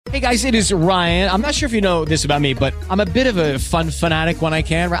Hey guys, it is Ryan. I'm not sure if you know this about me, but I'm a bit of a fun fanatic when I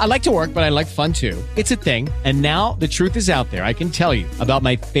can. I like to work, but I like fun too. It's a thing. And now the truth is out there. I can tell you about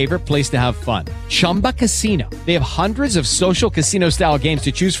my favorite place to have fun. Chumba Casino. They have hundreds of social casino style games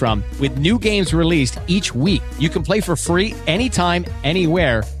to choose from with new games released each week. You can play for free anytime,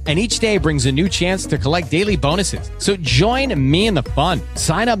 anywhere. And each day brings a new chance to collect daily bonuses. So join me in the fun.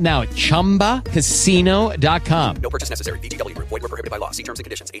 Sign up now at ChumbaCasino.com. No purchase necessary. VGW. Void where prohibited by law. See terms and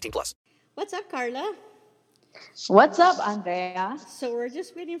conditions. 18+. What's up, Carla? What's up, Andrea? So we're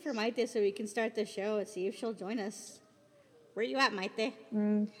just waiting for Maite so we can start the show and see if she'll join us. Where you at, Maite?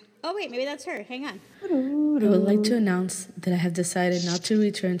 Oh, wait, maybe that's her. Hang on. I would like to announce that I have decided not to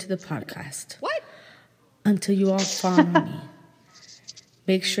return to the podcast. What? Until you all follow me.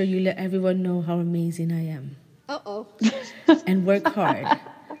 Make sure you let everyone know how amazing I am. Uh-oh. And work hard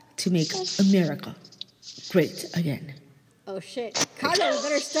to make America great again. Oh, shit. Carla, we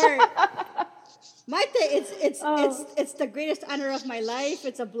better start. Maite, it's the greatest honor of my life.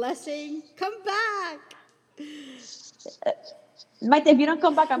 It's a blessing. Come back. Maite, if you don't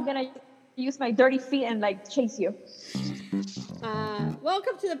come back, I'm going to use my dirty feet and, chase you.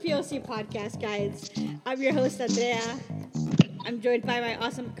 Welcome to the POC podcast, guys. I'm your host, Andrea. I'm joined by my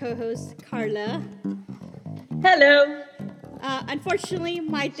awesome co-host, Carla. Hello. Unfortunately,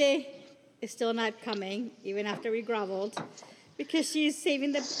 Maite is still not coming, even after we groveled, because she's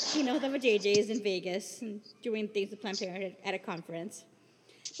saving the JJs in Vegas and doing things with Planned Parenthood at a conference.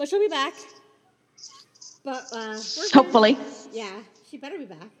 But she'll be back. But hopefully. Yeah, she better be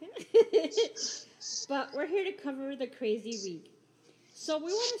back. But we're here to cover the crazy week. So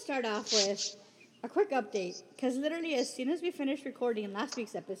we want to start off with a quick update, because literally as soon as we finished recording last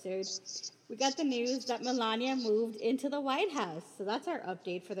week's episode, we got the news that Melania moved into the White House. So that's our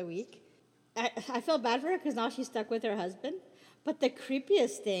update for the week. I feel bad for her because now she's stuck with her husband. But the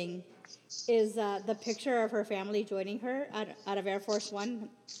creepiest thing is the picture of her family joining her out of Air Force One,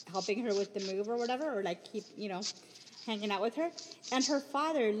 helping her with the move or whatever, or keep, hanging out with her. And her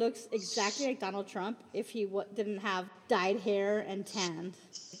father looks exactly like Donald Trump if he didn't have dyed hair and tanned.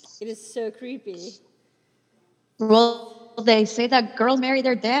 It is so creepy. Well, they say that girls marry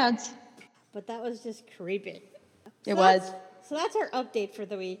their dads. But that was just creepy. So that's our update for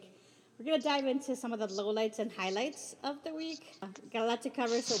the week. We're going to dive into some of the lowlights and highlights of the week. Got a lot to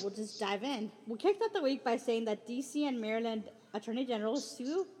cover, so we'll just dive in. We kicked off the week by saying that D.C. and Maryland Attorney Generals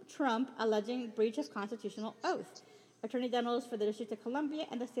sue Trump, alleging breach of constitutional oath. Attorney Generals for the District of Columbia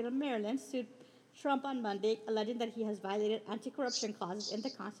and the state of Maryland sued Trump on Monday, alleging that he has violated anti-corruption clauses in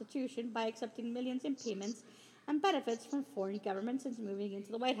the Constitution by accepting millions in payments and benefits from foreign governments since moving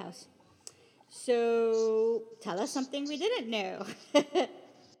into the White House. So, tell us something we didn't know.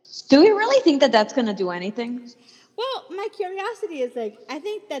 Do we really think that that's going to do anything? Well, my curiosity is I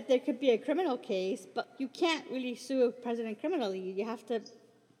think that there could be a criminal case, but you can't really sue a president criminally. You have to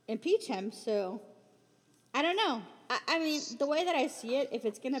impeach him, so I don't know. I mean, the way that I see it, if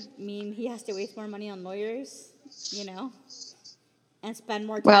it's going to mean he has to waste more money on lawyers, and spend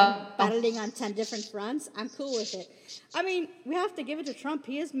more time battling on 10 different fronts, I'm cool with it. I mean, we have to give it to Trump.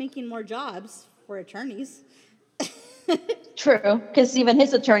 He is making more jobs for attorneys. True, because even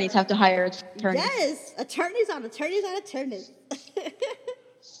his attorneys have to hire attorneys. Yes, attorneys on attorneys on attorneys.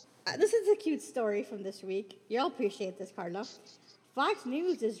 This is a cute story from this week. You'll appreciate this, Carla. Fox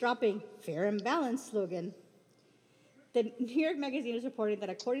News is dropping Fair and Balanced slogan. The New York Magazine is reporting that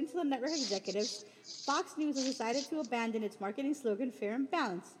according to the network executives, Fox News has decided to abandon its marketing slogan, Fair and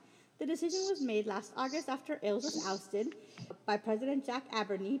Balanced. The decision was made last August after Ailes was ousted by President Jack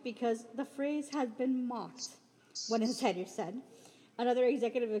Aberney because the phrase had been mocked, one insider said. Another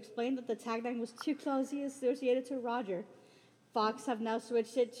executive explained that the tagline was too closely associated to Roger. Fox have now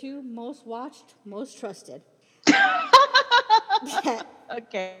switched it to most watched, most trusted.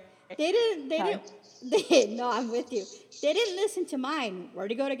 Okay. They didn't, no, I'm with you. They didn't listen to mine.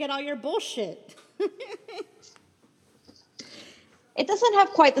 Where'd you go to get all your bullshit? It doesn't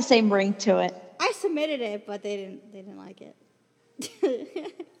have quite the same ring to it. I submitted it, but they didn't like it.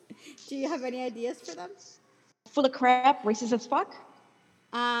 Do you have any ideas for them? Full of crap, racist as fuck?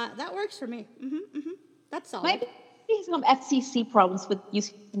 That works for me. That's solid. Maybe some FCC problems with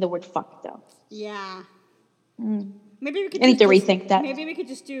using the word fuck, though. Yeah. Maybe we could. I need to rethink that. Maybe we could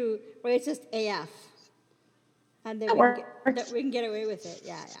just do racist AF, and then we can get away with it.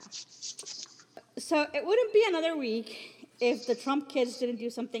 Yeah. So it wouldn't be another week if the Trump kids didn't do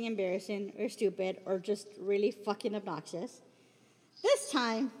something embarrassing or stupid or just really fucking obnoxious. This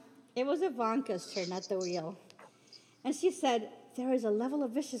time, it was Ivanka's turn at the wheel, and she said there is a level of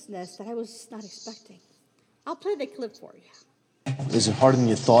viciousness that I was not expecting. I'll play the clip for you. Is it harder than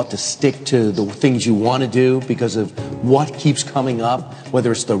you thought to stick to the things you want to do because of what keeps coming up,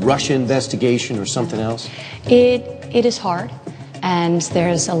 whether it's the Russia investigation or something else? It is hard, and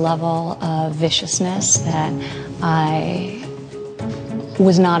there's a level of viciousness that I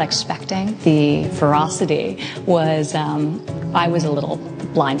was not expecting. The ferocity was, I was a little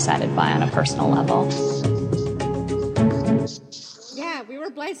blindsided by on a personal level. Yeah, we were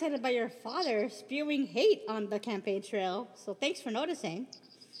blindsided by your father spewing hate on the campaign trail, so thanks for noticing.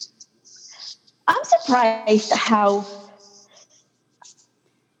 I'm surprised how,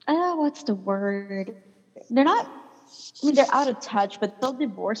 what's the word? They're not, I mean, they're out of touch, but still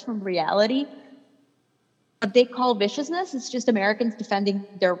divorced from reality. What they call viciousness is just Americans defending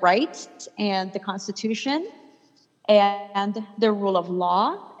their rights and the Constitution and the rule of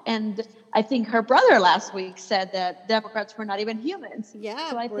law. And I think her brother last week said that Democrats were not even humans. Yeah,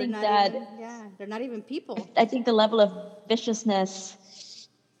 so I think that they're not even people. I think the level of viciousness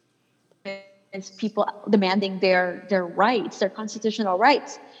is people demanding their rights, their constitutional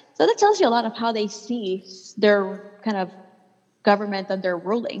rights. So that tells you a lot of how they see their kind of government and their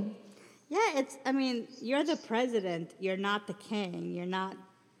ruling. Yeah, I mean, you're the president. You're not the king. You're not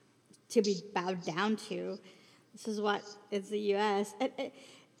to be bowed down to. This is what it's the U.S. And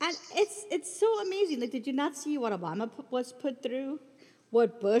it's so amazing. Like, did you not see what Obama was put through?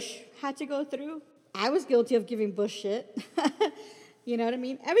 What Bush had to go through? I was guilty of giving Bush shit. You know what I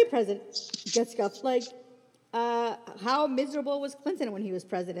mean? Every president gets stuff. Like, how miserable was Clinton when he was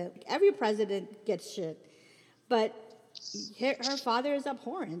president? Like, every president gets shit. But her father is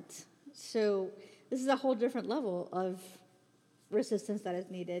abhorrent. So this is a whole different level of resistance that is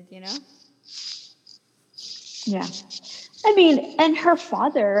needed, you know? Yeah. I mean, and her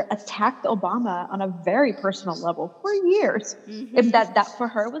father attacked Obama on a very personal level for years. Mm-hmm. If that for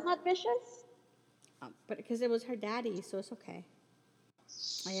her was not vicious? But because it was her daddy, so it's okay.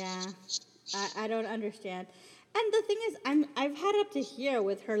 Yeah, I don't understand. And the thing is, I've had up to here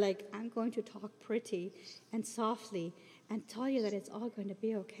with her, like, I'm going to talk pretty and softly and tell you that it's all going to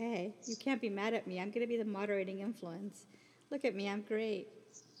be okay. You can't be mad at me. I'm going to be the moderating influence. Look at me. I'm great.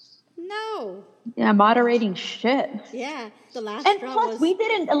 No. Yeah, moderating shit. Yeah. The last and straw plus, was... we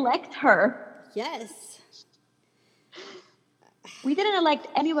didn't elect her. Yes. We didn't elect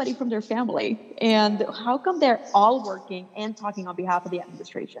anybody from their family. And how come they're all working and talking on behalf of the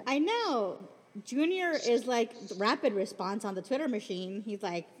administration? I know. Junior is like rapid response on the Twitter machine. He's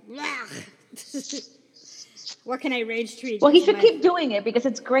like, where can I rage tweet? Well, he should keep doing it because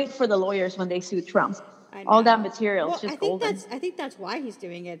it's great for the lawyers when they sue Trump. All that material is just golden. I think that's why he's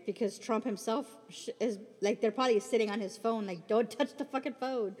doing it, because Trump himself is like, they're probably sitting on his phone like, don't touch the fucking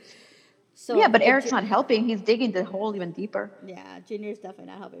phone. So yeah, but Eric's not helping. He's digging the hole even deeper. Yeah, Junior's definitely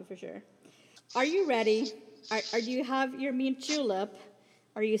not helping for sure. Are you ready? Do you have your mint julep?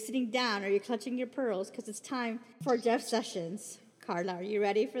 Are you sitting down? Are you clutching your pearls? Because it's time for Jeff Sessions. Carla, are you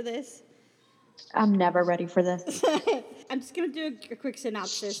ready for this? I'm never ready for this. I'm just going to do a quick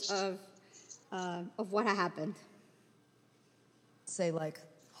synopsis of what happened. Say, like,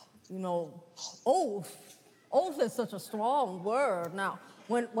 you know, oath. Oath is such a strong word. Now,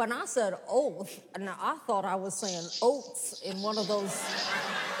 when I said oath, now I thought I was saying oats in one of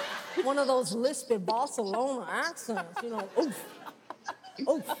those lispid Barcelona accents, you know, oath.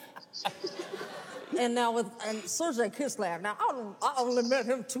 Oof. And now and Sergei Kislyak. Now I only met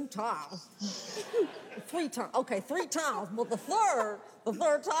him 2 times, 3 times. Okay, 3 times. But the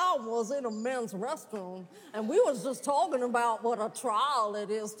third time was in a men's restroom, and we was just talking about what a trial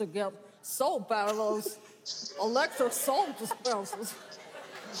it is to get soap out of those electric soap dispensers.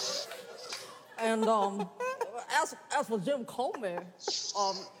 And as for Jim Comey,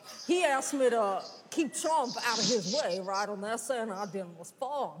 he asked me to keep Trump out of his way, right? On that saying, I didn't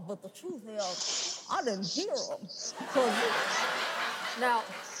respond. But the truth is, I didn't hear him. Now,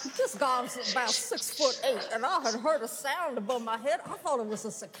 this guy's about 6'8", and I had heard a sound above my head. I thought it was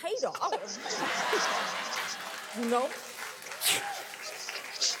a cicada. You know?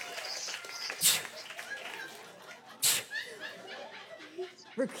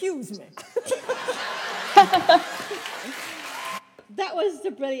 Recuse me. That was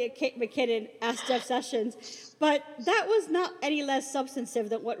the brilliant Kate McKinnon asked Jeff Sessions, but that was not any less substantive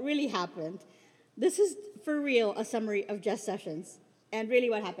than what really happened. This is, for real, a summary of Jeff Sessions and really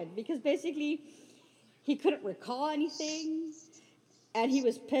what happened, because basically he couldn't recall anything, and he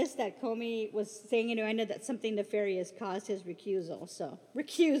was pissed that Comey was saying innuendo that something nefarious caused his recusal. So,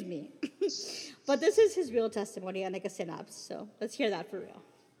 recuse me. But this is his real testimony on like a synopsis, so let's hear that for real.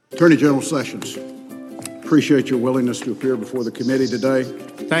 Attorney General Sessions, appreciate your willingness to appear before the committee today.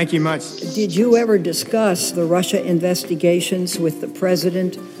 Thank you much. Did you ever discuss the Russia investigations with the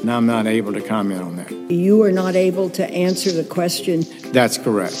president? No, I'm not able to comment on that. You were not able to answer the question? That's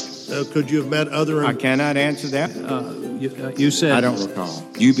correct. Could you have met other... I cannot answer that. You said... I don't recall.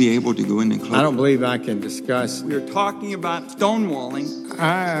 You be able to go in and close... I don't believe I can discuss... We're talking about stonewalling.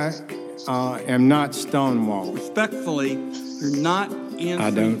 I am not stonewalling. Respectfully, you're not in...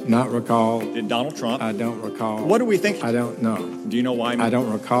 I do not recall. Did Donald Trump? I don't recall. What do we think? I don't know. Do you know why? I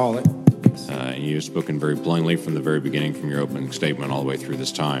don't recall it. You've spoken very plainly from the very beginning, from your opening statement all the way through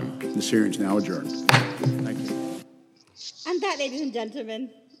this time. This hearing is now adjourned. Thank you. And that, ladies and gentlemen,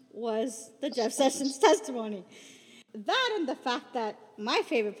 was the Jeff Sessions testimony. That and the fact that my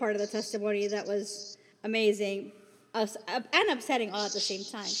favorite part of the testimony that was amazing and upsetting all at the same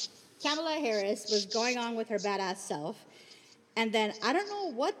time. Kamala Harris was going on with her badass self, and then I don't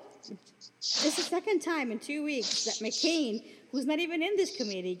know what, this is the second time in 2 weeks that McCain, who's not even in this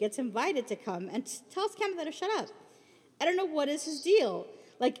committee, gets invited to come and tells Kamala to shut up. I don't know what is his deal.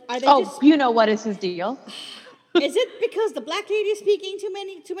 Like, are they just... you know what is his deal. Is it because the black lady is speaking too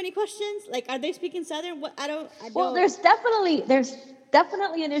many questions? Like, are they speaking Southern? What I don't. Well, there's definitely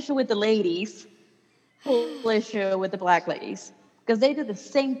an issue with the ladies, whole issue with the black ladies, because they did the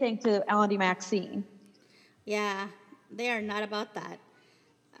same thing to Alan Maxine. Yeah, they are not about that.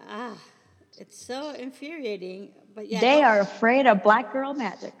 It's so infuriating. But yeah, they are afraid of black girl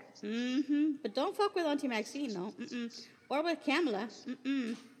magic. Mm-hmm. But don't fuck with Auntie Maxine, though. Or with Kamala.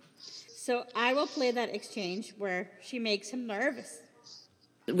 So I will play that exchange where she makes him nervous.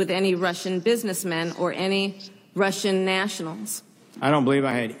 With any Russian businessmen or any Russian nationals. I don't believe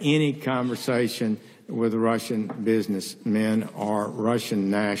I had any conversation with Russian businessmen or Russian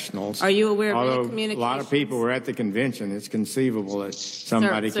nationals. Are you aware of any Although communications? a lot of people were at the convention, it's conceivable that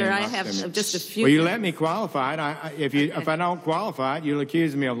somebody Sir, came I up have to me. just a few. Will you let me qualify it? If I don't qualify it, you'll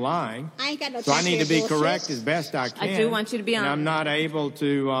accuse me of lying. I ain't got no So I need to be bullshit. correct as best I can. I do want you to be and honest. I'm not able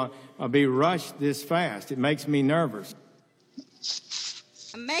to be rushed this fast. It makes me nervous.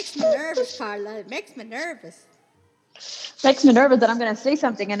 It makes me nervous, Carla. It makes me nervous. Makes me nervous that I'm going to say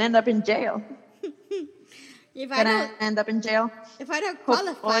something and end up in jail. If I don't end up in jail. If I don't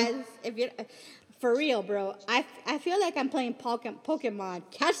qualify, for real, bro, I feel like I'm playing Pokemon.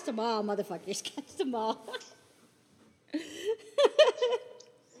 Catch them all, motherfuckers. Catch them all.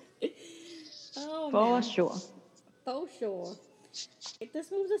 Oh, man. For sure. For sure. This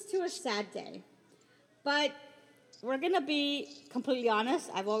moves us to a sad day. But we're going to be completely honest.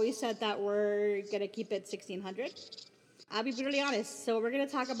 I've always said that we're going to keep it 1600. I'll be brutally honest. So we're going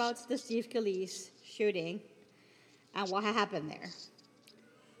to talk about the Steve Scalise shooting and what happened there.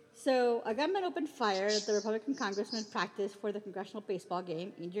 So a gunman opened fire at the Republican congressman practice for the Congressional Baseball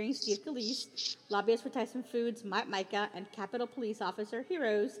Game, injuring Steve Scalise, lobbyist for Tyson Foods, McCain, and Capitol Police Officer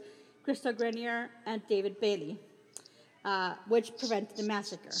heroes Crystal Grenier and David Bailey, which prevented the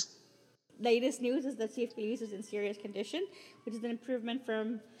massacre. Latest news is that Steve Scalise is in serious condition, which is an improvement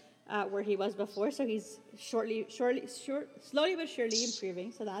from where he was before. So he's slowly but surely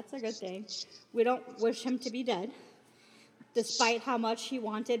improving. So that's a good thing. We don't wish him to be dead, despite how much he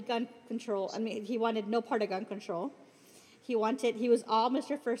wanted gun control. I mean, he wanted no part of gun control. He was all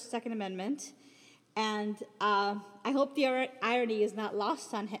Mr. First, Second Amendment. And I hope the irony is not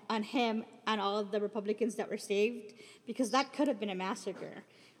lost on him and all of the Republicans that were saved, because that could have been a massacre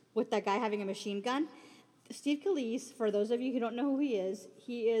with that guy having a machine gun. Steve Scalise, for those of you who don't know who he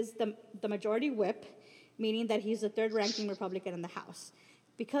is the majority whip, meaning that he's the third-ranking Republican in the House.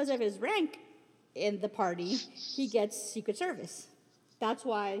 Because of his rank in the party, he gets Secret Service. That's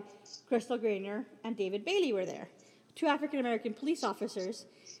why Crystal Grenier and David Bailey were there, 2 African-American police officers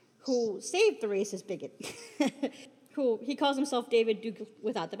who saved the racist bigot, who he calls himself David Duke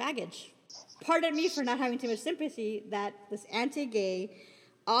without the baggage. Pardon me for not having too much sympathy that this anti-gay,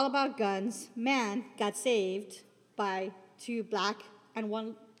 all about guns man got saved by 2 black and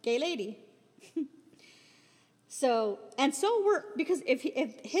 1 gay lady. Because if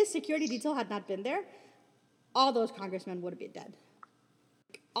his security detail had not been there, all those congressmen would have been dead.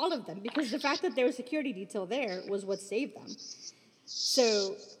 All of them, because the fact that there was security detail there was what saved them.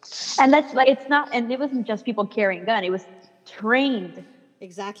 So, and that's like, it's not, and it wasn't just people carrying a gun, it was trained.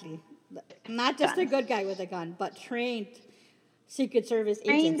 Exactly. Not just a good guy with a gun, but trained Secret Service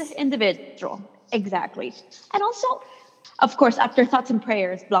agents. Trained individual. Exactly. And also, of course, afterthoughts and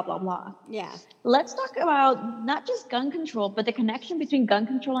prayers, blah, blah, blah. Yeah. Let's talk about not just gun control, but the connection between gun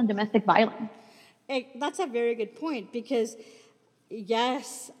control and domestic violence. That's a very good point, because,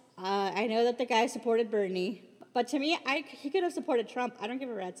 yes, I know that the guy supported Bernie, but to me, he could have supported Trump. I don't give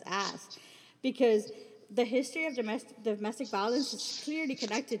a rat's ass, because the history of domestic violence is clearly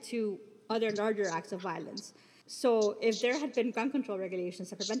connected to other larger acts of violence. So if there had been gun control regulations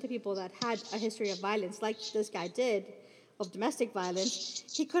that prevented people that had a history of violence, like this guy did, of domestic violence,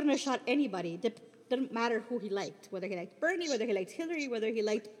 he couldn't have shot anybody. Didn't matter who he liked, whether he liked Bernie, whether he liked Hillary, whether he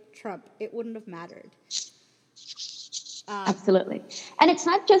liked Trump. It wouldn't have mattered. Absolutely. And it's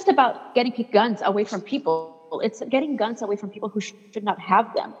not just about getting guns away from people. It's getting guns away from people who should not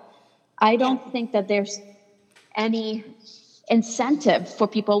have them. I don't think that there's any incentive for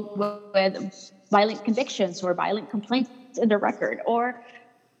people with violent convictions or violent complaints in their record, or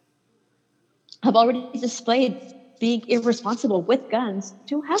have already displayed being irresponsible with guns,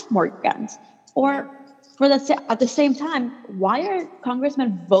 to have more guns. Or at the same time, why are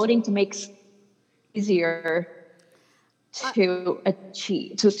congressmen voting to make it easier to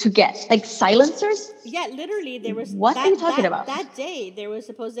achieve, to get, like silencers? Yeah, literally, there was... What are you talking about? That day, there was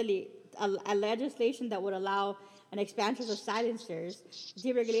supposedly a legislation that would allow an expansion of silencers,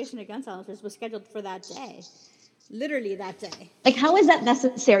 deregulation of gun silencers, was scheduled for that day. Literally that day. Like, how is that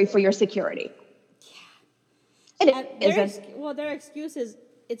necessary for your security? Yeah. Their excuse is,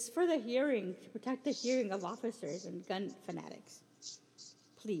 it's for the hearing, to protect the hearing of officers and gun fanatics.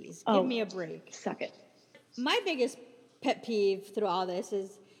 Please, give me a break. Suck it. My biggest pet peeve through all this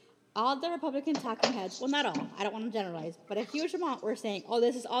is all the Republican talking heads, well, not all, I don't want to generalize, but a huge amount were saying, oh,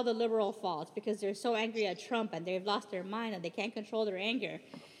 this is all the liberal fault because they're so angry at Trump and they've lost their mind and they can't control their anger.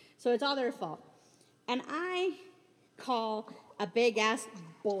 So it's all their fault. And I call a big-ass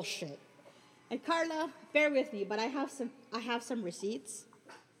bullshit. And Carla, bear with me, but I have some receipts.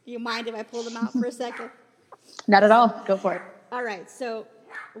 Do you mind if I pull them out for a second? Not at all. Go for it. All right. So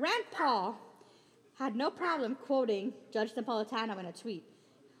Rand Paul had no problem quoting Judge Napoliano in a tweet.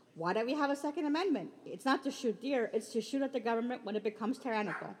 Why don't we have a Second Amendment? It's not to shoot deer. It's to shoot at the government when it becomes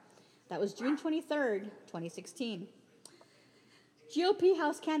tyrannical. That was June 23rd, 2016. GOP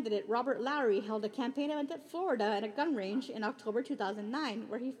House candidate Robert Lowry held a campaign event at Florida at a gun range in October 2009,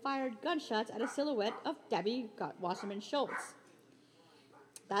 where he fired gunshots at a silhouette of Debbie Wasserman-Schultzâ.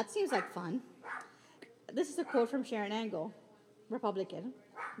 That seems like fun. This is a quote from Sharon Angle, Republican.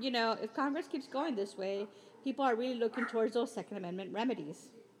 You know, if Congress keeps going this way, people are really looking towards those Second Amendment remedies.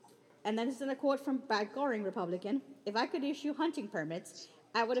 And then this is a quote from Brad Goring, Republican. If I could issue hunting permits,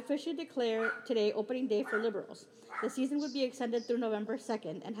 I would officially declare today opening day for liberals. The season would be extended through November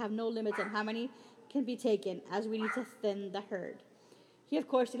 2nd and have no limits on how many can be taken, as we need to thin the herd. He, of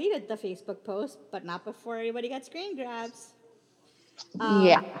course, deleted the Facebook post, but not before everybody got screen grabs.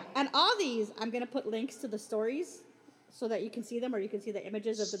 Yeah. And all these, I'm going to put links to the stories so that you can see them, or you can see the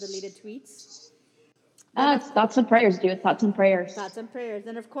images of the deleted tweets. It's thoughts and prayers, dude. Thoughts and prayers. Thoughts and prayers.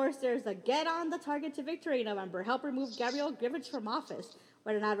 And, of course, there's the Get on the Target to Victory in November. Help remove Gabrielle Giffords from office.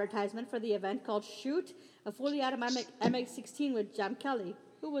 Read an advertisement for the event called Shoot a Fully Automatic M16 with Jesse Kelly,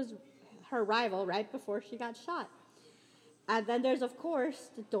 who was her rival right before she got shot. And then there's, of course,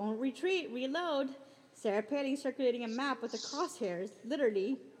 the Don't Retreat, Reload. Sarah Palin circulating a map with the crosshairs,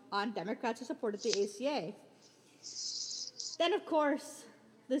 literally, on Democrats who supported the ACA. Then, of course,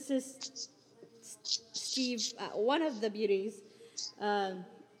 this is Steve, one of the beauties,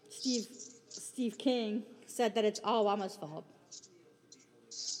 Steve King, said that it's all Obama's fault.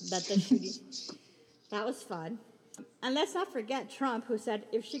 That the shooting, that was fun. And let's not forget Trump, who said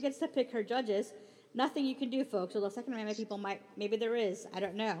if she gets to pick her judges, nothing you can do, folks. Although Second Amendment people maybe there is. I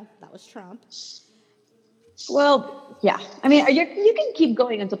don't know. That was Trump. Well, yeah. I mean, you can keep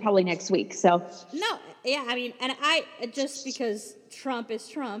going until probably next week. So no, yeah. I mean, and I just because Trump is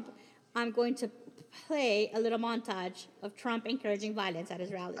Trump, I'm going to play a little montage of Trump encouraging violence at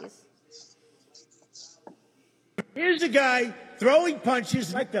his rallies. Here's a guy throwing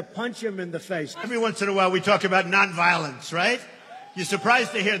punches. I'd like to punch him in the face. Every once in a while we talk about nonviolence, right? You're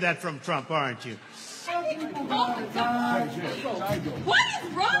surprised to hear that from Trump, aren't you? What is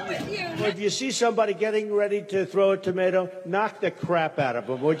wrong with you? Well, if you see somebody getting ready to throw a tomato, knock the crap out of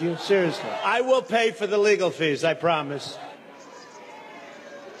them, would you? Seriously. I will pay for the legal fees, I promise.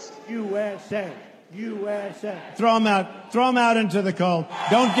 USA. USA. Throw them out into the cold.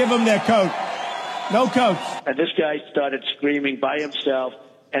 Don't give them their coat. No coats. And this guy started screaming by himself,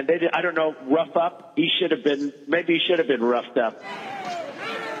 and they did, I don't know, rough up. Maybe he should have been roughed up.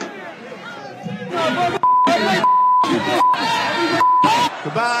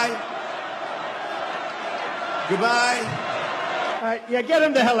 Goodbye. All right, yeah, get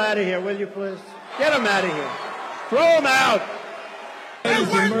him the hell out of here, will you, please? Get him out of here. Throw him out.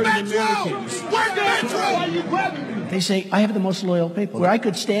 They say, I have the most loyal people, where I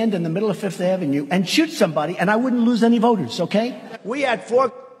could stand in the middle of Fifth Avenue and shoot somebody and I wouldn't lose any voters, okay? We had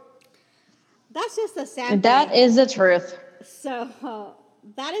 4. That's just a sampling. And that is the truth. So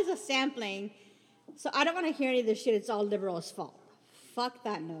that is a sampling. So I don't want to hear any of this shit. It's all liberals' fault. Fuck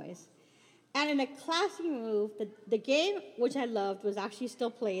that noise. And in a classy move, the game, which I loved, was actually still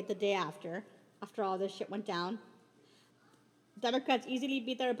played the day after all this shit went down. Democrats easily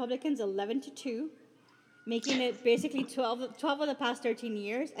beat the Republicans 11-2, making it basically 12 of the past 13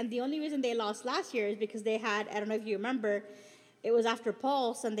 years. And the only reason they lost last year is because they had, I don't know if you remember, it was after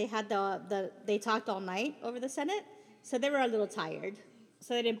Pulse, and they had they talked all night over the Senate, so they were a little tired,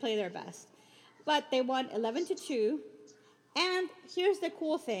 so they didn't play their best. But they won 11-2, and here's the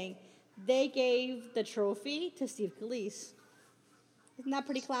cool thing. They gave the trophy to Steve Scalise. Isn't that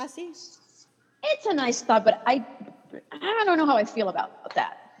pretty classy? It's a nice thought, but I don't know how I feel about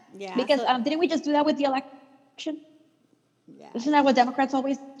that. Yeah. Because didn't we just do that with the election? Yeah. Isn't that what Democrats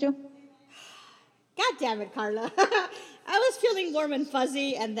always do? God damn it, Carla. I was feeling warm and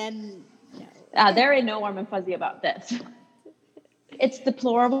fuzzy, and then there ain't no warm and fuzzy about this. It's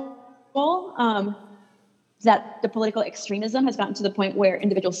deplorable that the political extremism has gotten to the point where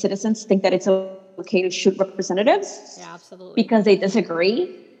individual citizens think that it's okay to shoot representatives. Yeah, absolutely. Because they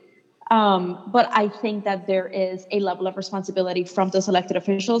disagree. But I think that there is a level of responsibility from those elected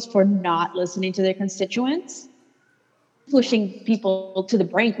officials for not listening to their constituents, pushing people to the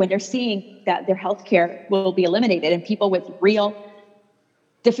brink when they're seeing that their health care will be eliminated and people with real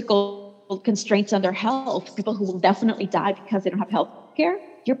difficult constraints on their health, people who will definitely die because they don't have health care.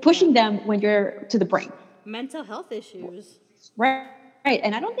 You're pushing them when you're to the brink. Mental health issues. Right.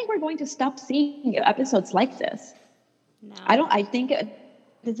 And I don't think we're going to stop seeing episodes like this. No. I think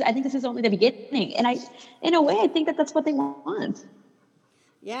this is only the beginning. And in a way, I think that that's what they want.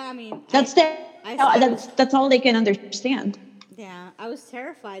 Yeah, I mean, that's all they can understand. Yeah, I was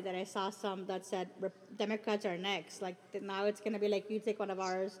terrified that I saw some that said Democrats are next. Like now it's going to be like, you take one of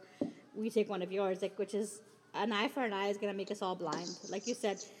ours, we take one of yours, like, which is an eye for an eye is going to make us all blind. Like you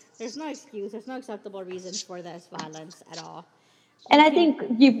said, there's no excuse, there's no acceptable reason for this violence at all. And I think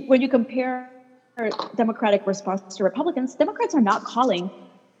when you compare Democratic response to Republicans, Democrats are not calling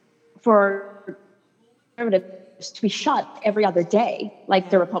for conservatives to be shot every other day like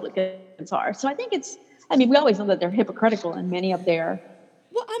the Republicans are. So I think we always know that they're hypocritical in many of their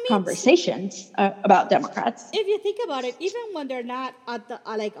conversations about Democrats. If you think about it, even when they're not at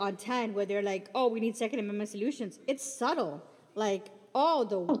on 10, where they're like, oh, we need Second Amendment solutions, it's subtle. Like,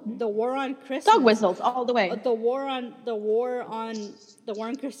 the war on Christmas, dog whistles all the way. The war on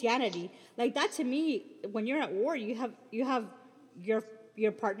Christianity. Like that to me, when you're at war, you have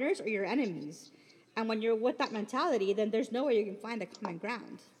your partners or your enemies, and when you're with that mentality, then there's no way you can find a common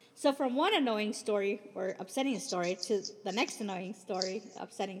ground. So from one annoying story or upsetting story to the next annoying story,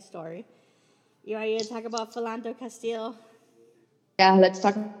 upsetting story, you ready to talk about Philando Castile? Yeah, let's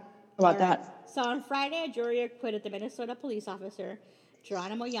talk about that. So on Friday, a jury acquitted the Minnesota police officer,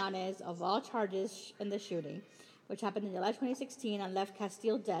 Geronimo Yanez, of all charges in the shooting, which happened in July 2016 and left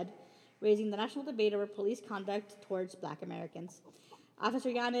Castile dead, raising the national debate over police conduct towards Black Americans. Officer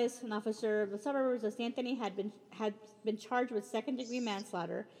Yanez, an officer of the suburbs of St. Anthony, had been charged with second-degree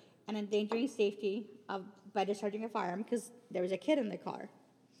manslaughter and endangering safety by discharging a firearm because there was a kid in the car.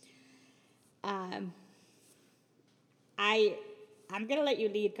 I'm going to let you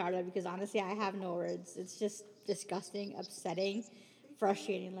lead, Carla, because honestly, I have no words. It's just disgusting, upsetting,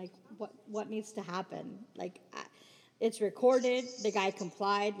 frustrating. Like, what needs to happen? Like, it's recorded. The guy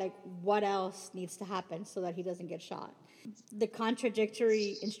complied. Like, what else needs to happen so that he doesn't get shot? The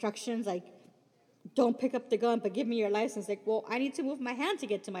contradictory instructions, like, don't pick up the gun, but give me your license. Like, well, I need to move my hand to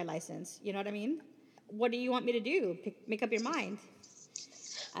get to my license. You know what I mean? What do you want me to do? Make up your mind.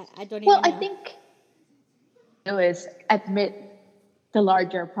 I don't even know. I think it was admit the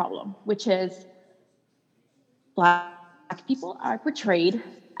larger problem, which is Black people are portrayed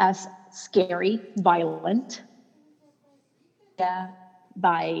as scary, violent,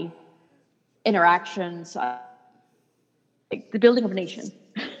 by interactions, like the building of a nation.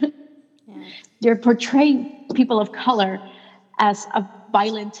 They're portraying people of color as a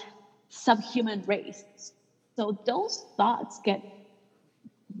violent, subhuman race. So those thoughts get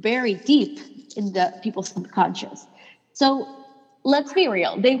very deep in the people's subconscious. So let's be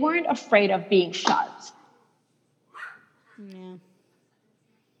real. They weren't afraid of being shot. Yeah.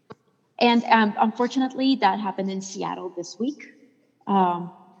 And unfortunately, that happened in Seattle this week.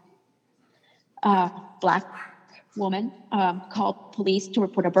 Black woman called police to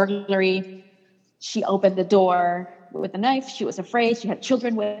report a burglary. She opened the door with a knife. She was afraid. She had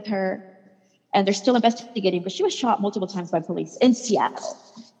children with her. And they're still investigating, but she was shot multiple times by police in Seattle.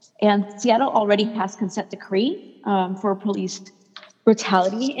 And Seattle already has consent decree for police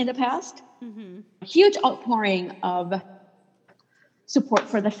brutality in the past. huge outpouring of support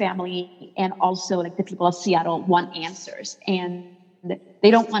for the family, and also like the people of Seattle want answers, and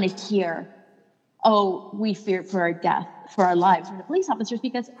they don't want to hear, oh, we fear for our death, for our lives, from the police officers,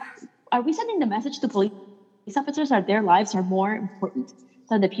 because are we sending the message to police officers that their lives are more important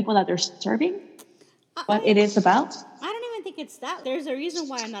than the people that they're serving? What it is about? I don't even think it's that. There's a reason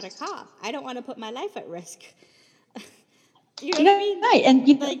why I'm not a cop. I don't want to put my life at risk. You know what I mean? Right. And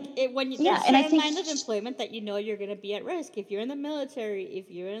when there's certain lines of employment that you know you're going to be at risk. If you're in the military, if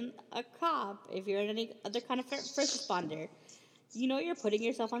you're in a cop, if you're in any other kind of first responder, you know you're putting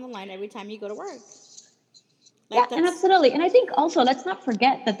yourself on the line every time you go to work. And absolutely. And I think also, let's not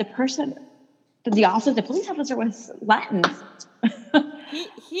forget that the police officer was Latin.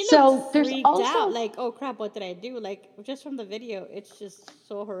 He so looked there's freaked also out, like, oh crap, what did I do? Like, just from the video, it's just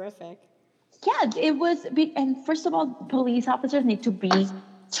so horrific. Yeah, it was. And first of all, police officers need to be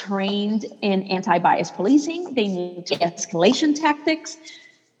trained in anti-bias policing. They need de-escalation tactics.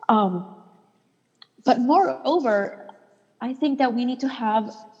 But moreover, I think that we need to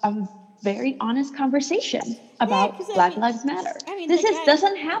have a very honest conversation about Black Lives Matter. This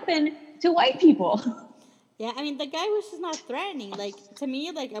doesn't happen to white people. Yeah, I mean, the guy was just not threatening. Like, to me,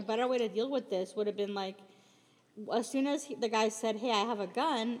 like, a better way to deal with this would have been, like, as soon as the guy said, hey, I have a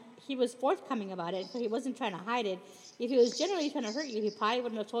gun, he was forthcoming about it, so he wasn't trying to hide it. If he was generally trying to hurt you, he probably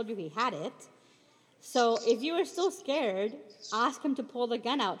wouldn't have told you he had it. So if you were still scared, ask him to pull the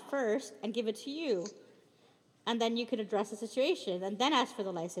gun out first and give it to you. And then you could address the situation, and then ask for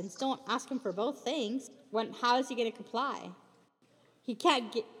the license. Don't ask him for both things. How is he going to comply? He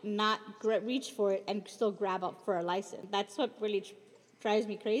can't reach for it and still grab up for a license. That's what really drives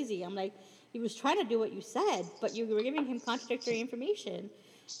me crazy. I'm like, he was trying to do what you said, but you were giving him contradictory information.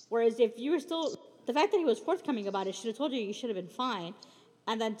 Whereas if you were still, the fact that he was forthcoming about it should have told you should have been fine.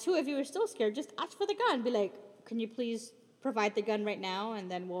 And then two, if you were still scared, just ask for the gun. Be like, can you please provide the gun right now,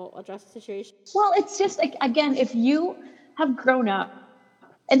 and then we'll address the situation. Well, it's just like, again, if you have grown up,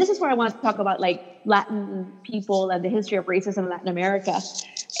 and this is where I want to talk about like Latin people and the history of racism in Latin America.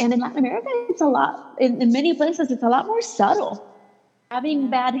 And in Latin America, it's a lot, in many places, it's a lot more subtle. Having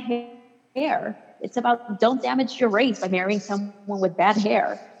bad hair, it's about don't damage your race by marrying someone with bad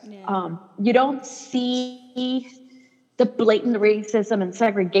hair. Yeah. You don't see the blatant racism and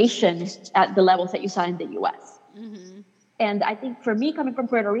segregation at the levels that you saw in the U.S. Mm-hmm. And I think for me, coming from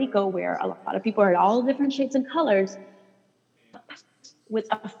Puerto Rico, where a lot of people are all different shades and colors, with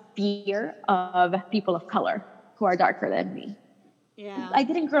a fear of people of color who are darker than me. Yeah. I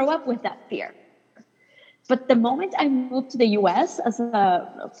didn't grow up with that fear. But the moment I moved to the U.S. as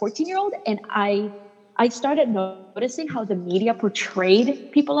a 14-year-old, and I started noticing how the media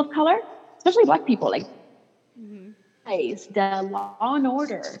portrayed people of color, especially Black people, like the Law and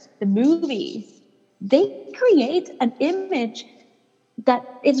Order, the movies, they create an image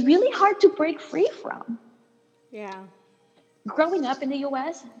that is really hard to break free from. Yeah. Growing up in the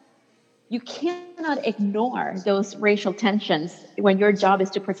U.S., you cannot ignore those racial tensions when your job is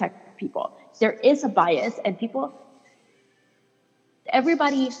to protect people. There is a bias, and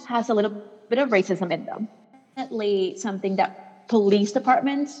everybody has a little bit of racism in them. Definitely something that police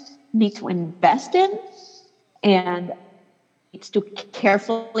departments need to invest in and needs to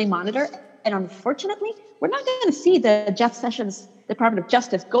carefully monitor. And unfortunately, we're not going to see the Jeff Sessions Department of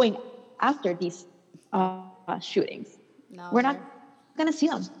Justice going after these shootings. No, we're not going to see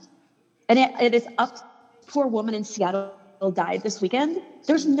them. And it is up. Poor woman in Seattle died this weekend.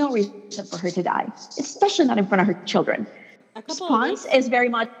 There's no reason for her to die, especially not in front of her children. Response is very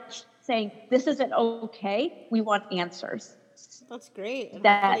much saying, this isn't okay. We want answers. That's great. And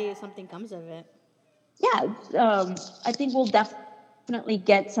hopefully something comes of it. Yeah. I think we'll definitely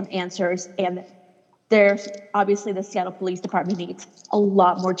get some answers. And there's obviously the Seattle Police Department needs a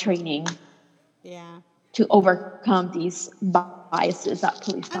lot more training. Yeah. To overcome these biases that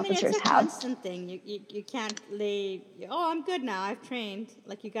police officers have. It's a constant thing. You can't lay, I'm good now, I've trained.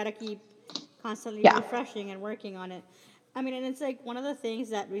 Like, you got to keep constantly refreshing and working on it. I mean, and it's like one of the things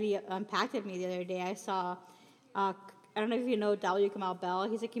that really impacted me the other day. I saw, I don't know if you know Kamala Bell.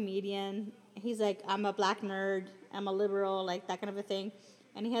 He's a comedian. He's like, I'm a Black nerd, I'm a liberal, like that kind of a thing.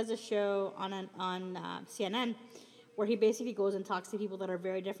 And he has a show on CNN where he basically goes and talks to people that are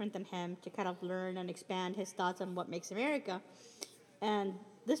very different than him to kind of learn and expand his thoughts on what makes America. And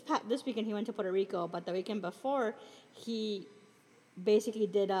this weekend he went to Puerto Rico, but the weekend before he basically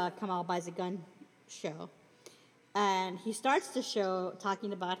did a Kamala Buys a Gun show. And he starts the show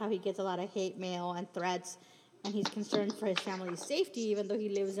talking about how he gets a lot of hate mail and threats, and he's concerned for his family's safety, even though he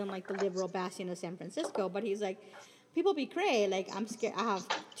lives in like the liberal bastion of San Francisco. But he's like, people be cray. Like, I'm scared. I have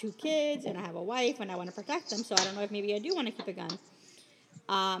 2 kids and I have a wife and I want to protect them. So I don't know if maybe I do want to keep a gun.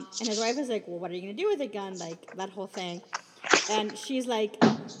 And his wife is like, well, what are you going to do with a gun? Like, that whole thing. And she's like,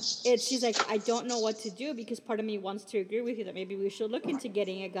 I don't know what to do, because part of me wants to agree with you that maybe we should look into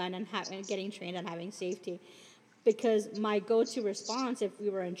getting a gun and getting trained on having safety. Because my go-to response if we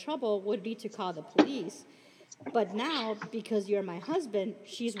were in trouble would be to call the police. But now, because you're my husband,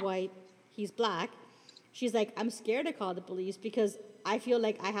 she's white, he's black, she's like, I'm scared to call the police because I feel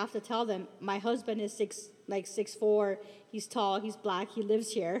like I have to tell them, my husband is 6'4", he's tall, he's black, he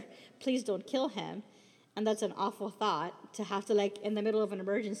lives here, please don't kill him. And that's an awful thought, to have to, like, in the middle of an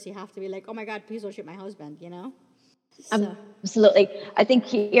emergency, have to be like, oh my God, please don't shoot my husband, you know? So. Absolutely. I think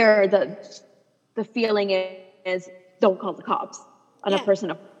here the feeling is don't call the cops on a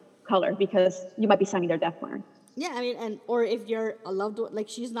person of color, because you might be signing their death warrant. Yeah, I mean, or if you're a loved one, like,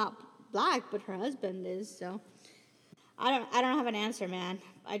 she's not black, but her husband is, so. I don't have an answer, man.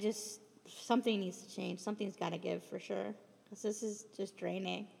 Something needs to change. Something's got to give, for sure, because this is just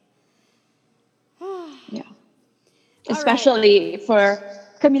draining. Yeah. Especially for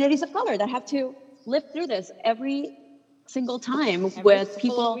communities of color that have to live through this every single time with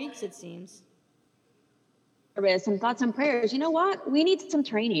people. Weeks, it seems. Some thoughts and prayers. You know what? We need some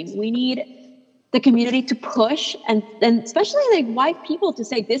training. We need the community to push, and especially like white people to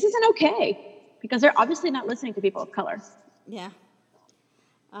say this isn't okay, because they're obviously not listening to people of color. Yeah.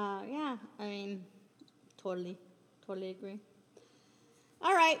 I mean, totally agree.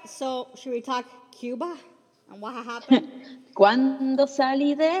 All right, so should we talk Cuba and what happened? Cuando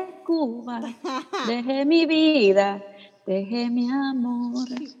salí de Cuba, dejé mi vida, dejé mi amor.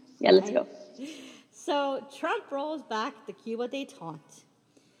 Yeah, let's go. So Trump rolls back the Cuba détente.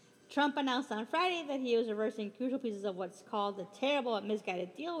 Trump announced on Friday that he was reversing crucial pieces of what's called the terrible and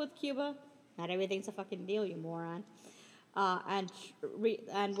misguided deal with Cuba. Not everything's a fucking deal, you moron. And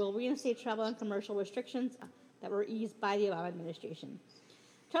will reinstate travel and commercial restrictions that were eased by the Obama administration.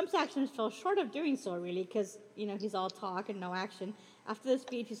 Trump's actions fell short of doing so, really, because, he's all talk and no action. After the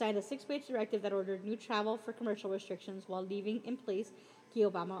speech, he signed a 6-page directive that ordered new travel for commercial restrictions while leaving in place key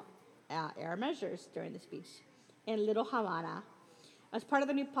Obama-era measures during the speech in Little Havana. As part of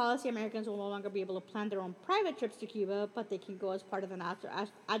the new policy, Americans will no longer be able to plan their own private trips to Cuba, but they can go as part of an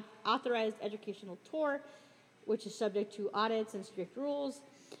authorized educational tour, which is subject to audits and strict rules.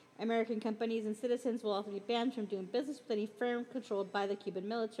 American companies and citizens will also be banned from doing business with any firm controlled by the Cuban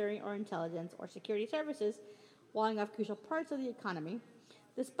military or intelligence or security services, walling off crucial parts of the economy.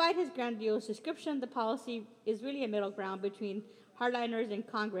 Despite his grandiose description, the policy is really a middle ground between hardliners in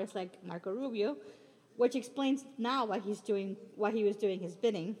Congress like Marco Rubio, which explains now why he was doing his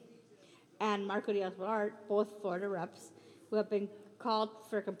bidding, and Marco Diaz-Balart, both Florida reps, who have been called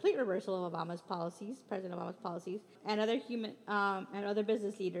for a complete reversal of President Obama's policies, and other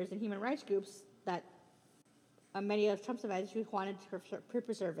business leaders and human rights groups that many of Trump's advisors wanted to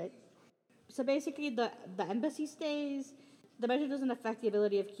preserve it. So basically, the embassy stays. The measure doesn't affect the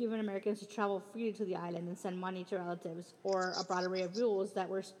ability of Cuban Americans to travel freely to the island and send money to relatives, or a broad array of rules that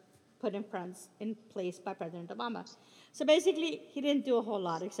were put in place by President Obama. So basically, he didn't do a whole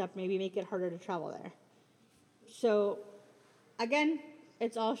lot except maybe make it harder to travel there. So, again,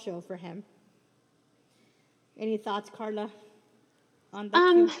 it's all show for him. Any thoughts, Carla, on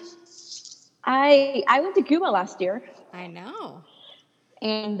that? I went to Cuba last year. I know.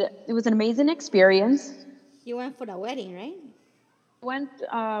 And it was an amazing experience. You went for the wedding, right?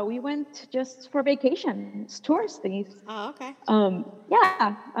 We went just for vacation. It's touristy. Oh, okay.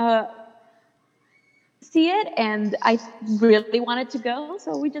 See it, and I really wanted to go,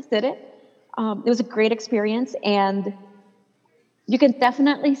 so we just did it. It was a great experience, and you can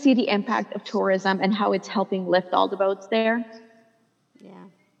definitely see the impact of tourism and how it's helping lift all the boats there. Yeah.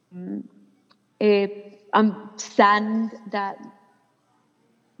 I'm saddened that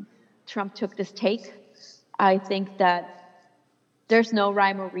Trump took this take. I think that there's no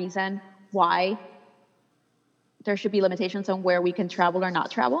rhyme or reason why there should be limitations on where we can travel or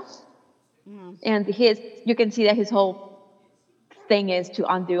not travel. Mm. And you can see that his whole thing is to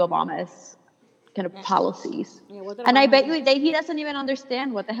undo Obama's kind of policies. Yeah, and I bet you that he doesn't even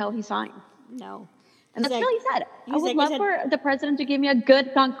understand what the hell he signed. No. And that's really sad. I would love for the president to give me a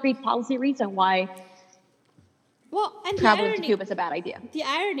good, concrete policy reason why traveling to Cuba is a bad idea. The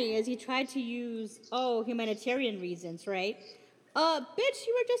irony is he tried to use, humanitarian reasons, right? Bitch,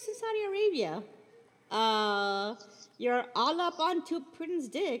 you were just in Saudi Arabia. You're all up on Putin's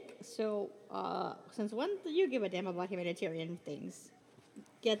dick. So, since when do you give a damn about humanitarian things?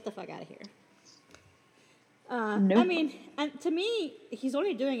 Get the fuck out of here. Nope. I mean, and to me, he's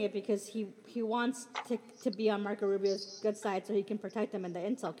only doing it because he wants to be on Marco Rubio's good side so he can protect him in the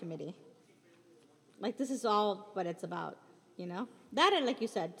Intel Committee. Like, this is all what it's about, you know? That, and like you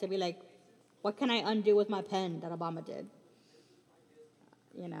said, to be like, what can I undo with my pen that Obama did?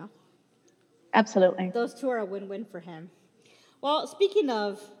 You know? Absolutely. Those two are a win-win for him. Well, speaking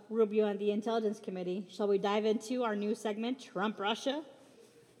of Rubio and the Intelligence Committee, shall we dive into our new segment, Trump Russia?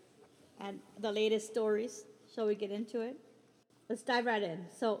 And the latest stories. Shall we get into it? Let's dive right in.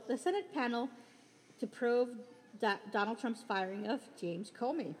 So, the Senate panel to probe Donald Trump's firing of James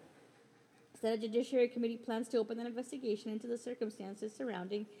Comey. Senate Judiciary Committee plans to open an investigation into the circumstances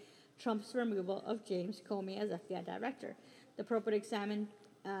surrounding Trump's removal of James Comey as FBI director. The probe would examine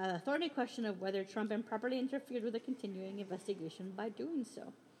the thorny question of whether Trump improperly interfered with a continuing investigation by doing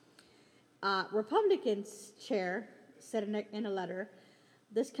so. Republicans chair said in a letter,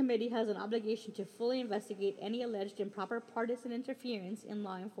 this committee has an obligation to fully investigate any alleged improper partisan interference in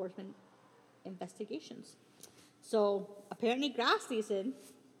law enforcement investigations. So, apparently grass season,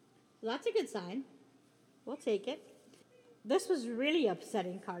 that's a good sign. We'll take it. This was really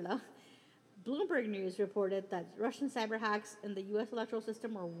upsetting, Carla. Bloomberg News reported that Russian cyber hacks in the U.S. electoral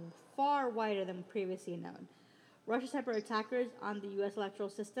system were far wider than previously known. Russian cyber attackers on the U.S. electoral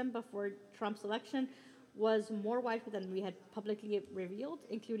system before Trump's election was more widespread than we had publicly revealed,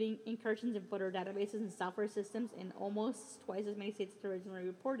 including incursions in voter databases and software systems in almost twice as many states as originally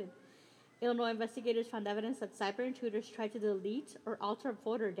reported. Illinois investigators found evidence that cyber intruders tried to delete or alter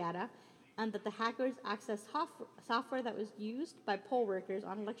voter data, and that the hackers accessed software that was used by poll workers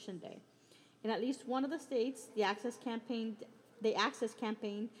on Election Day. In at least one of the states, the Access Campaign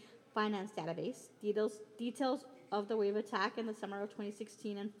finance database, details of the wave attack in the summer of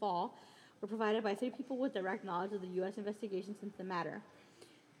 2016 and fall were provided by 3 people with direct knowledge of the U.S. investigations into the matter.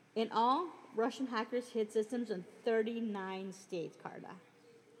 In all, Russian hackers hit systems in 39 states, Carla.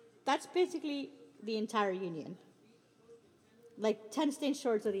 That's basically the entire union. Like 10 states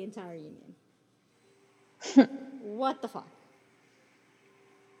short of the entire union. What the fuck?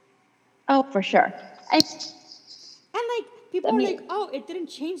 Oh, for sure. And like, people are like, oh, it didn't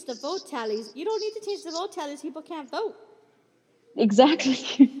change the vote tallies. You don't need to change the vote tallies. People can't vote.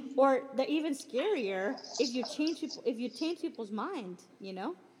 Exactly. Or the even scarier, if you change people's mind, you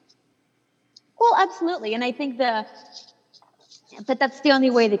know? Well, absolutely. And I think but that's the only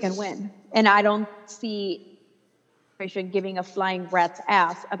way they can win. And I don't see giving a flying rat's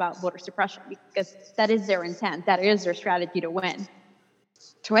ass about voter suppression, because that is their intent. That is their strategy to win.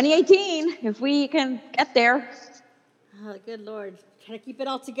 2018, if we can get there. Oh, good Lord. Try to keep it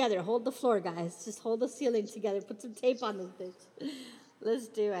all together. Hold the floor, guys. Just hold the ceiling together. Put some tape on this bitch. Let's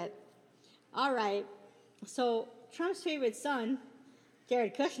do it. All right. So, Trump's favorite son,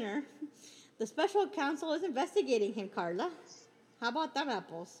 Jared Kushner, the special counsel is investigating him, Carla. How about them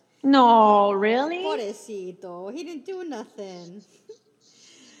apples? No, really? Pobrecito. He didn't do nothing.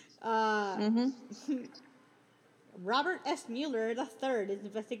 Robert S. Mueller III is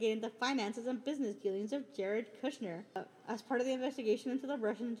investigating the finances and business dealings of Jared Kushner as part of the investigation into the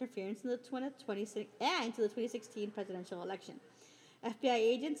Russian interference in the 2016 presidential election. FBI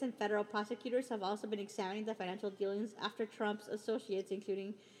agents and federal prosecutors have also been examining the financial dealings after Trump's associates,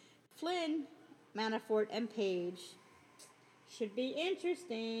 including Flynn, Manafort, and Page. Should be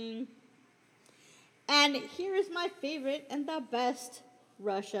interesting. And here is my favorite and the best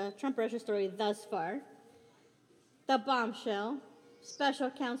Trump-Russia story thus far. The bombshell, Special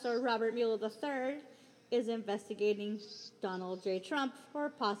Counsel Robert Mueller III is investigating Donald J. Trump for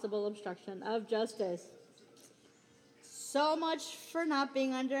possible obstruction of justice. So much for not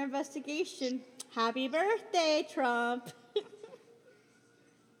being under investigation. Happy birthday, Trump!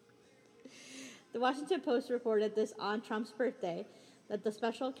 The Washington Post reported this on Trump's birthday, that the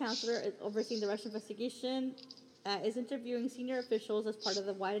special counselor overseeing the Russian investigation is interviewing senior officials as part of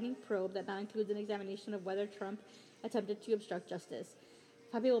the widening probe that now includes an examination of whether Trump attempted to obstruct justice.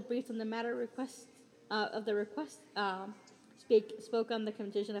 5 people briefed on the matter spoke on the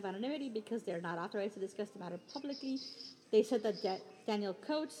condition of anonymity because they're not authorized to discuss the matter publicly. They said that Daniel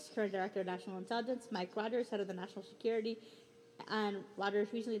Coates, current director of national intelligence, Mike Rogers, head of the national security, and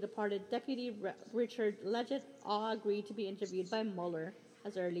Rogers' recently departed deputy Richard Leggett all agreed to be interviewed by Mueller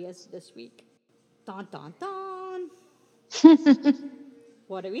as early as this week. Dun, dun, dun.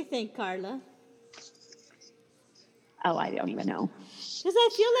 What do we think, Carla? Oh, I don't even know. Because I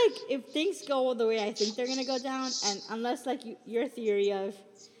feel like if things go the way I think they're going to go down, and unless like your theory of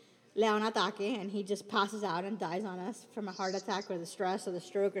Leon ataque and he just passes out and dies on us from a heart attack or the stress or the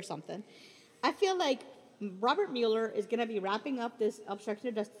stroke or something, I feel like Robert Mueller is going to be wrapping up this obstruction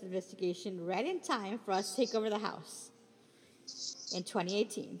of justice investigation right in time for us to take over the House in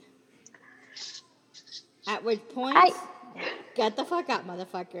 2018. At which point, get the fuck out,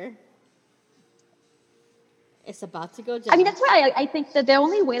 motherfucker. It's about to go down. I mean, that's why I think that the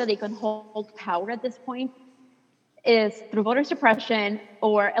only way that they can hold power at this point is through voter suppression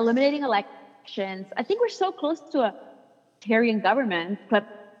or eliminating elections. I think we're so close to a totalitarian government,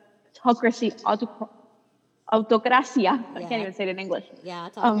 kleptocracy, autocracia. I can't even say it in English. Yeah,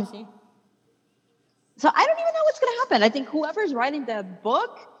 autocracy. So I don't even know what's going to happen. I think whoever's writing the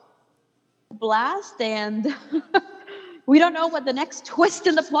book, blast, and we don't know what the next twist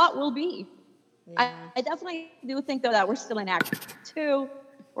in the plot will be. Yeah. I definitely do think, though, that we're still in Act 2.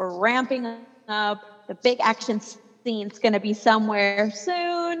 We're ramping up. The big action scene's going to be somewhere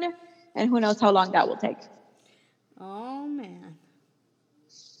soon, and who knows how long that will take. Oh, man.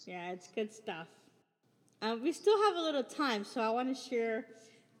 Yeah, it's good stuff. We still have a little time, so I want to share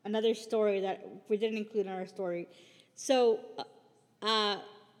another story that we didn't include in our story. So, a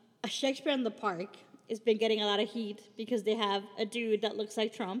Shakespeare in the Park has been getting a lot of heat because they have a dude that looks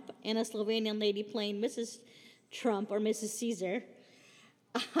like Trump and a Slovenian lady playing Mrs. Trump or Mrs. Caesar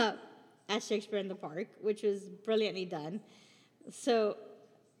at Shakespeare in the Park, which was brilliantly done. So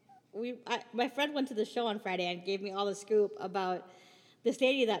my friend went to the show on Friday and gave me all the scoop about this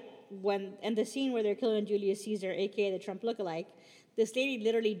lady that in the scene where they're killing Julius Caesar, a.k.a. the Trump lookalike, this lady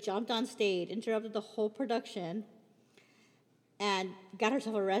literally jumped on stage, interrupted the whole production, and got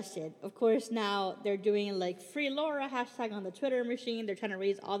herself arrested. Of course, now they're doing like Free Laura hashtag on the Twitter machine. They're trying to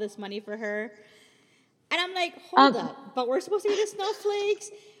raise all this money for her. And I'm like, hold up. But we're supposed to be the snowflakes?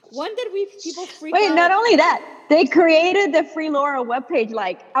 When did people freak out? Wait, not only that, they created the Free Laura webpage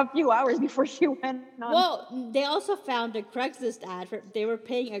like a few hours before she went on. Well, they also found a Craigslist ad. They were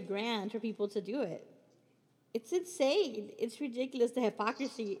paying $1,000 for people to do it. It's insane. It's ridiculous. The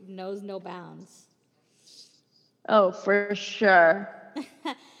hypocrisy knows no bounds. Oh, for sure.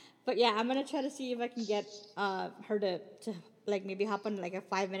 But yeah, I'm gonna try to see if I can get her to like maybe hop on like a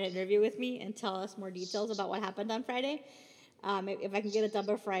 5-minute interview with me and tell us more details about what happened on Friday. If I can get it done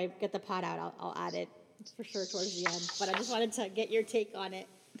before I get the pod out, I'll add it for sure towards the end. But I just wanted to get your take on it.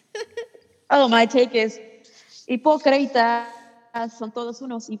 Oh, my take is hipócritas. Son todos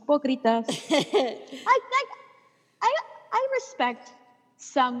unos hipócritas. I respect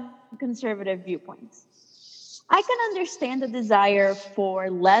some conservative viewpoints. I can understand the desire for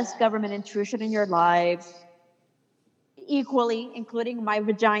less government intrusion in your lives, equally, including my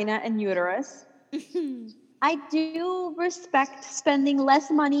vagina and uterus. I do respect spending less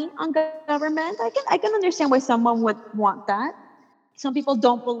money on government. I can understand why someone would want that. Some people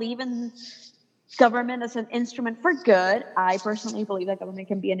don't believe in government as an instrument for good. I personally believe that government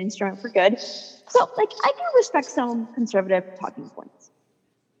can be an instrument for good. So, I can respect some conservative talking points.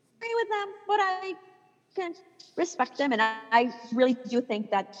 I agree with them, but I can respect them, and I really do think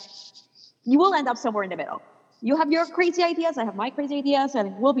that you will end up somewhere in the middle. You have your crazy ideas, I have my crazy ideas,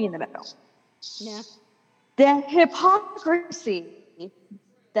 and we'll be in the middle. Yeah. The hypocrisy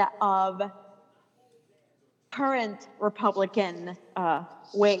of current Republican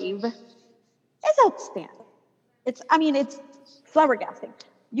wave is outstanding. It's flabbergasting.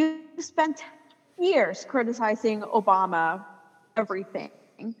 You spent years criticizing Obama, everything.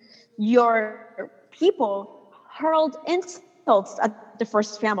 Your people hurled insults at the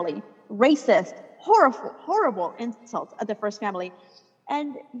first family, racist, horrible insults at the first family,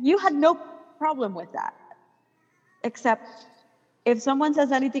 and you had no problem with that. Except if someone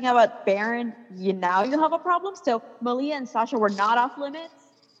says anything about Barron, you have a problem. So Malia and Sasha were not off limits.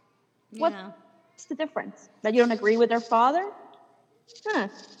 Yeah. What's the difference? That you don't agree with their father? Huh.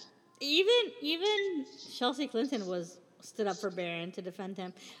 Even Chelsea Clinton stood up for Barron to defend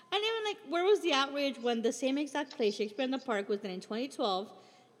him. And even where was the outrage when the same exact play, Shakespeare in the Park, was done in 2012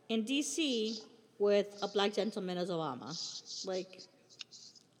 in D.C. with a black gentleman as Obama?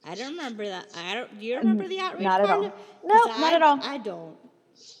 I don't remember that. Do you remember the outrage? Not at all. No, not at all. I don't.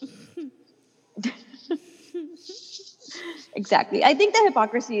 Exactly. I think the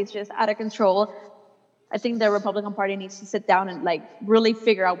hypocrisy is just out of control. I think the Republican Party needs to sit down and really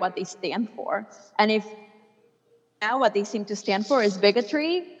figure out what they stand for. And if now what they seem to stand for is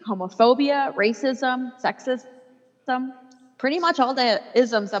bigotry, homophobia, racism, sexism, pretty much all the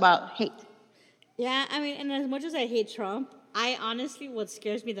isms about hate. Yeah, and as much as I hate Trump, what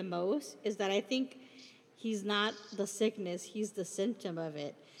scares me the most is that I think he's not the sickness, he's the symptom of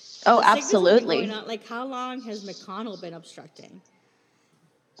it. Oh, absolutely. How long has McConnell been obstructing?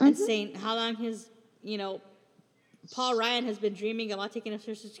 And saying, how long has, Paul Ryan has been dreaming about taking up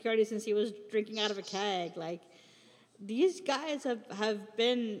Social Security since he was drinking out of a keg. Like, these guys have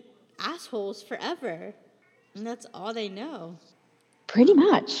been assholes forever, and that's all they know. Pretty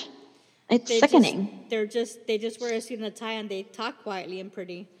much. It's sickening. They just wear a suit and a tie and they talk quietly and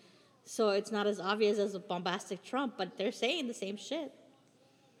pretty. So it's not as obvious as a bombastic Trump, but they're saying the same shit.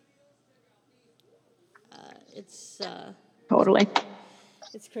 Totally.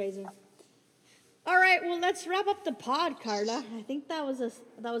 It's crazy. All right, well, let's wrap up the pod, Carla. I think that was a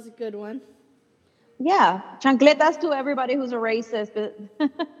good one. Yeah, chancletas to everybody who's a racist. But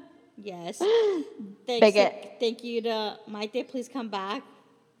Yes. Bigot. Thank you to Maite. Please come back.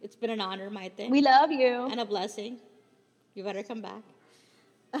 It's been an honor, Maite. We love you. And a blessing. You better come back.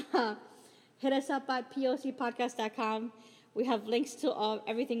 Hit us up at POCpodcast.com. We have links to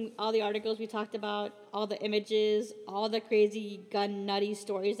everything, all the articles we talked about, all the images, all the crazy gun nutty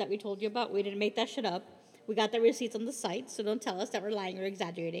stories that we told you about. We didn't make that shit up. We got the receipts on the site, so don't tell us that we're lying or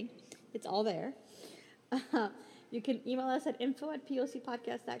exaggerating. It's all there. You can email us at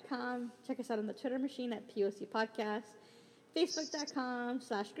info@POCpodcast.com. Check us out on the Twitter machine at POC Podcast.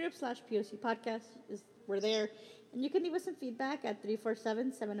 Facebook.com/group/POC Podcast. We're there. And you can leave us some feedback at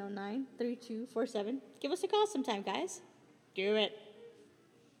 347-709-3247. Give us a call sometime, guys. Do it.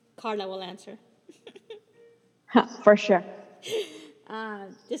 Carla will answer. For sure.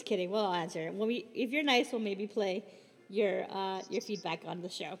 Just kidding. We'll all answer. If you're nice, we'll maybe play your feedback on the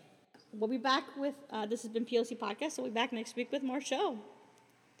show. We'll be back with, this has been POC Podcast, so we'll be back next week with more show.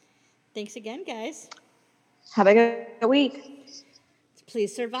 Thanks again, guys. Have a good week.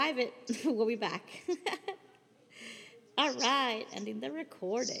 Please survive it. We'll be back. All right, ending the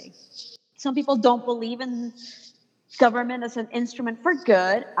recording. Some people don't believe in government as an instrument for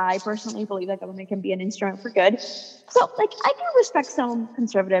good. I personally believe that government can be an instrument for good. So, I can respect some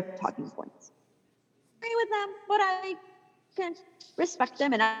conservative talking points. I agree with them, but I can respect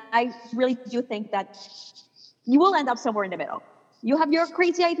them, and I really do think that you will end up somewhere in the middle. You have your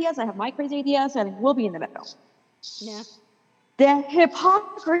crazy ideas, I have my crazy ideas, and we'll be in the middle. Yeah. The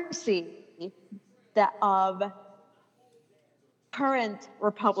hypocrisy of current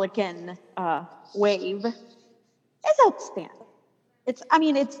Republican wave is outstanding. It's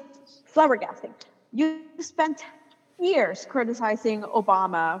flabbergasting. You spent years criticizing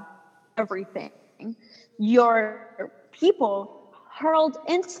Obama, everything. Your people hurled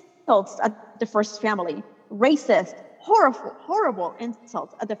insults at the first family, racist, horrible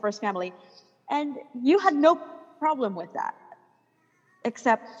insults at the first family, and you had no problem with that.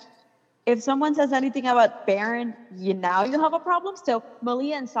 Except if someone says anything about Barron, now you have a problem. So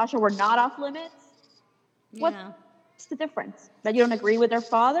Malia and Sasha were not off limits. Yeah. What's the difference? That you don't agree with their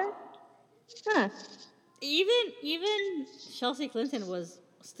father? Even Chelsea Clinton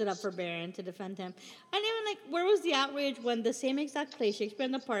stood up for Barron to defend him. And even where was the outrage when the same exact play, Shakespeare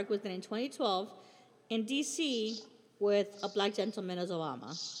in the Park, was done in 2012 in D.C. with a black gentleman as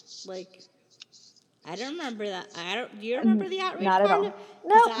Obama? I don't remember that. Do you remember the outrage? Not at all.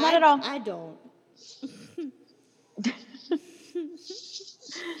 No, not at all. I don't.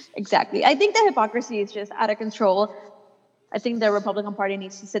 Exactly. I think the hypocrisy is just out of control. I think the Republican Party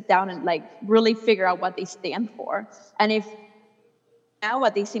needs to sit down and really figure out what they stand for. And if now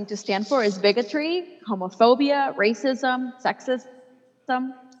what they seem to stand for is bigotry, homophobia, racism,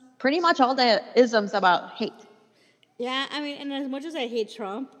 sexism, pretty much all the isms about hate. Yeah, and as much as I hate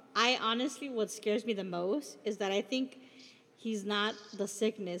Trump, what scares me the most is that I think he's not the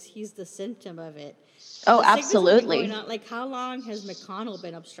sickness, he's the symptom of it. Oh, absolutely. How long has McConnell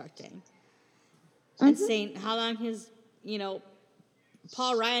been obstructing? And saying, how long has,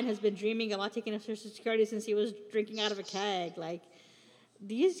 Paul Ryan has been dreaming about taking up Social Security since he was drinking out of a keg.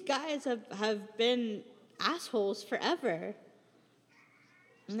 These guys have been assholes forever.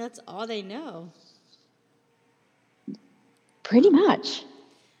 And that's all they know. Pretty much.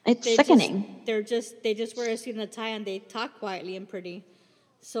 It's sickening. They just wear a suit and a tie and they talk quietly and pretty.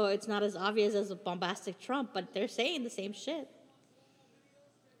 So it's not as obvious as a bombastic Trump, but they're saying the same shit.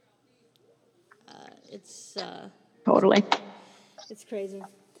 Totally. It's crazy.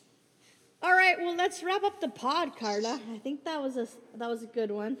 All right, well, let's wrap up the pod, Carla. I think that was a good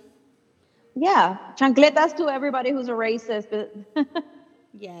one. Yeah, chancletas to everybody who's a racist. But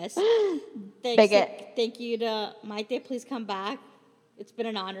Yes. Bigot. Thank you to Maite. Please come back. It's been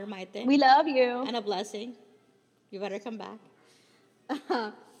an honor, Maite. We love you. And a blessing. You better come back.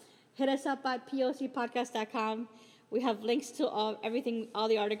 Hit us up at POCpodcast.com. We have links to everything, all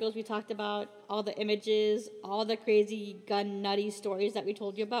the articles we talked about, all the images, all the crazy gun nutty stories that we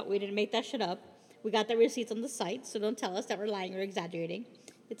told you about. We didn't make that shit up. We got the receipts on the site, so don't tell us that we're lying or exaggerating.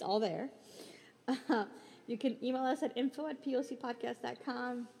 It's all there. You can email us at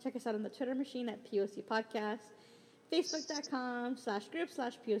info@pocpodcast.com. Check us out on the Twitter machine at POC Podcast.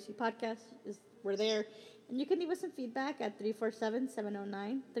 Facebook.com/group/POC Podcast. We're there. And you can leave us some feedback at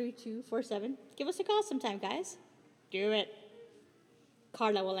 347-709-3247. Give us a call sometime, guys. Do it.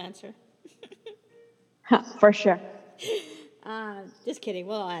 Carla will answer. For sure. Just kidding.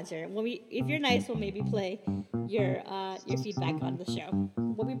 We'll answer. If you're nice, we'll maybe play your feedback on the show.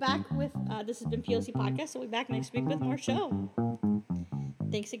 We'll be back with, this has been POC Podcast, so we'll be back next week with more show.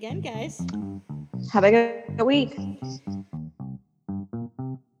 Thanks again, guys. Have a good week.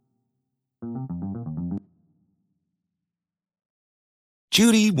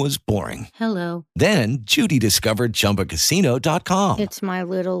 Judy was boring. Hello. Then Judy discovered ChumbaCasino.com. It's my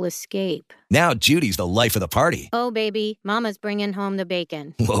little escape. Now Judy's the life of the party. Oh, baby, mama's bringing home the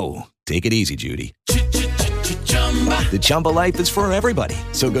bacon. Whoa, take it easy, Judy. The Chumba life is for everybody.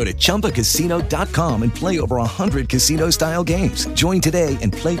 So go to ChumbaCasino.com and play over 100 casino-style games. Join today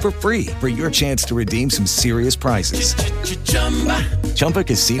and play for free for your chance to redeem some serious prizes.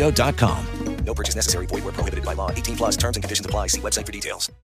 ChumbaCasino.com. No purchase necessary. Void where prohibited by law. 18+ terms and conditions apply. See website for details.